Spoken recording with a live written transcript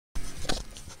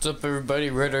What's up,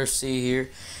 everybody? Red RC here,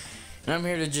 and I'm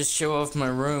here to just show off my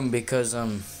room because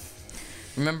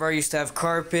remember I used to have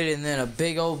carpet and then a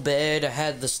big old bed. I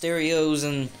had the stereos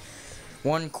in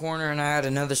one corner and I had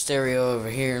another stereo over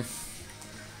here.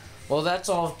 Well, that's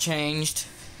all changed,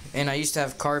 and I used to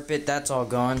have carpet. That's all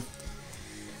gone.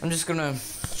 I'm just gonna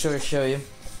show you.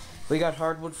 We got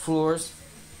hardwood floors.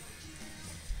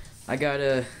 I got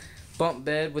a bunk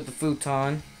bed with the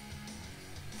futon.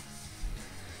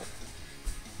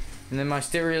 And then my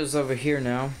stereo's over here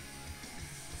now.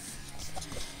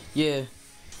 Yeah,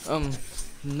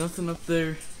 nothing up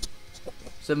there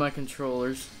except my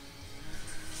controllers.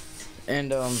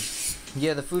 And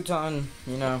yeah, the futon,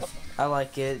 you know, I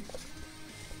like it.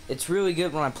 It's really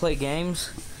good when I play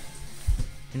games,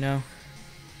 you know.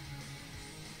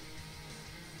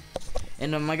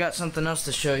 And I got something else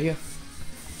to show you.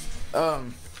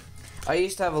 I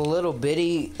used to have a little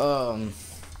bitty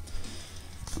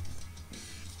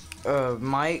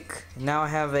mic. Now I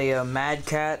have a Mad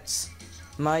Catz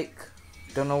mic.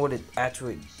 Don't know what it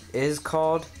actually is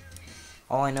called.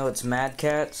 All I know it's Mad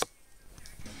Catz.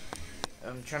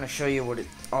 I'm trying to show you what it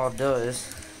all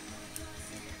does.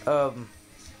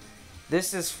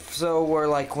 This is so where,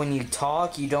 like, when you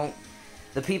talk, the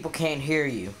people can't hear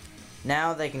you.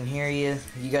 Now they can hear you.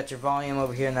 You got your volume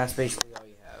over here, and that's basically all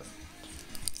you have.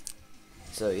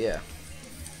 So yeah.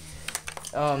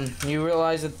 You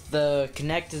realize that the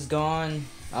Kinect is gone.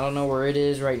 I don't know where it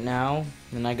is right now,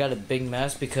 and I got a big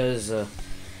mess because, you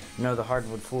know, the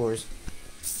hardwood floors.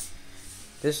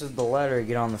 This is the ladder to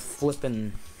get on the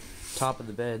flipping top of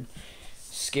the bed.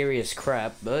 Scary as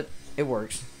crap, but it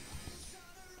works.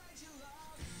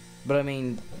 But I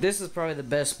mean, this is probably the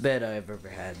best bed I've ever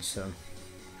had, so,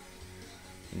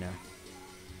 you know.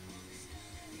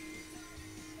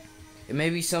 And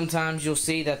maybe sometimes you'll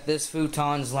see that this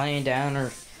futon's laying down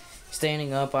or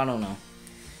standing up, I don't know.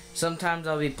 Sometimes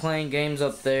I'll be playing games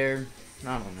up there,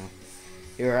 I don't know.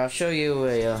 Here, I'll show you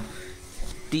a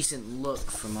decent look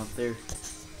from up there.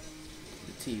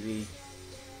 The TV.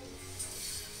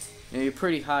 And you're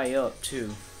pretty high up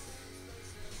too.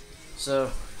 So,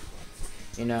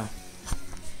 you know.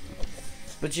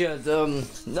 But yeah,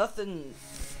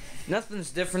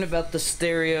 nothing's different about the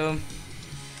stereo.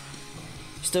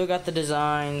 Still got the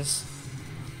designs,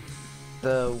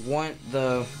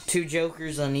 the two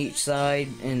jokers on each side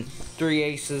and 3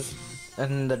 aces,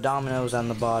 and the dominoes on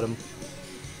the bottom.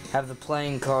 Have the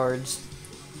playing cards.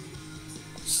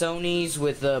 Sony's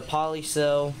with the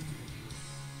Polycell.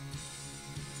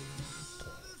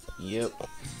 Yep.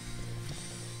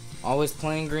 Always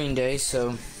playing Green Day,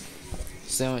 so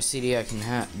it's the only CD I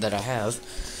have.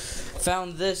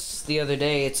 Found this the other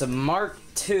day. It's a Mark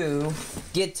II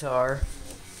guitar.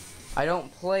 I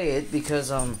don't play it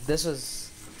because this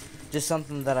was just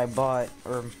something that I bought,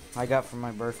 or I got for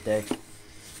my birthday.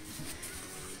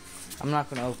 I'm not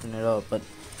gonna open it up, but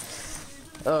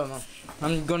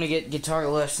I'm gonna get guitar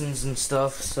lessons and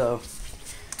stuff, so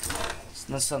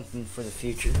that's something for the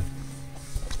future.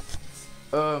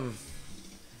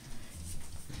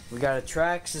 We got a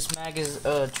Traxxas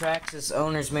Traxxas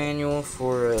owner's manual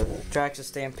for Traxxas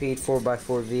Stampede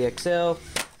 4x4 VXL.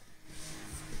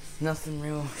 Nothing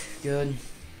real good.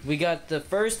 We got the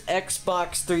first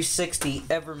Xbox 360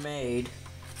 ever made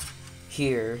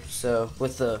here, so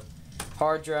with the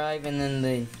hard drive and then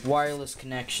the wireless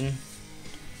connection.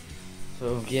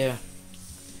 So yeah.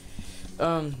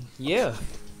 Yeah.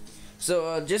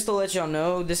 So just to let y'all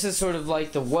know, this is sort of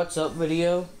like the what's up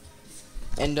video.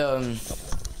 And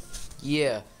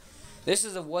yeah. This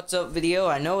is a what's up video.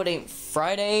 I know it ain't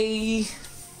Friday.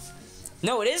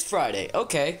 No, it is Friday.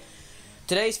 Okay.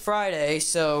 Today's Friday,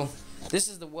 so this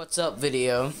is the what's up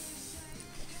video.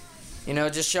 You know,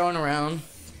 just showing around.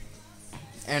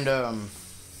 And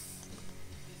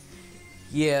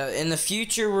yeah, in the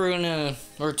future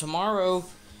tomorrow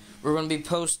we're gonna be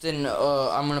posting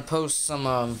I'm gonna post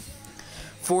some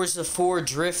Forza 4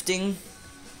 drifting.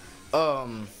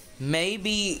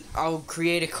 Maybe I'll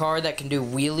create a car that can do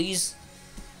wheelies.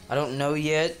 I don't know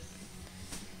yet.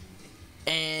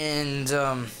 And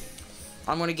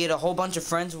I'm gonna get a whole bunch of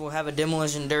friends. We'll have a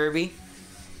demolition derby.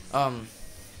 Yeah,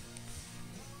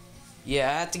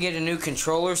 I have to get a new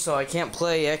controller, so I can't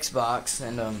play Xbox,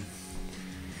 and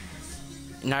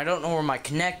I don't know where my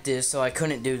Kinect is, so I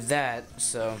couldn't do that.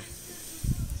 So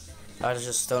I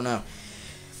just don't know.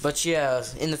 But yeah,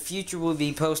 in the future we'll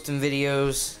be posting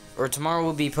videos, or tomorrow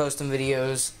we'll be posting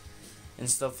videos and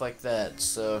stuff like that.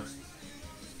 So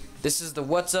this is the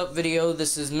what's up video.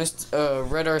 This is Mr.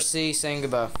 Red RC saying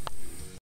goodbye.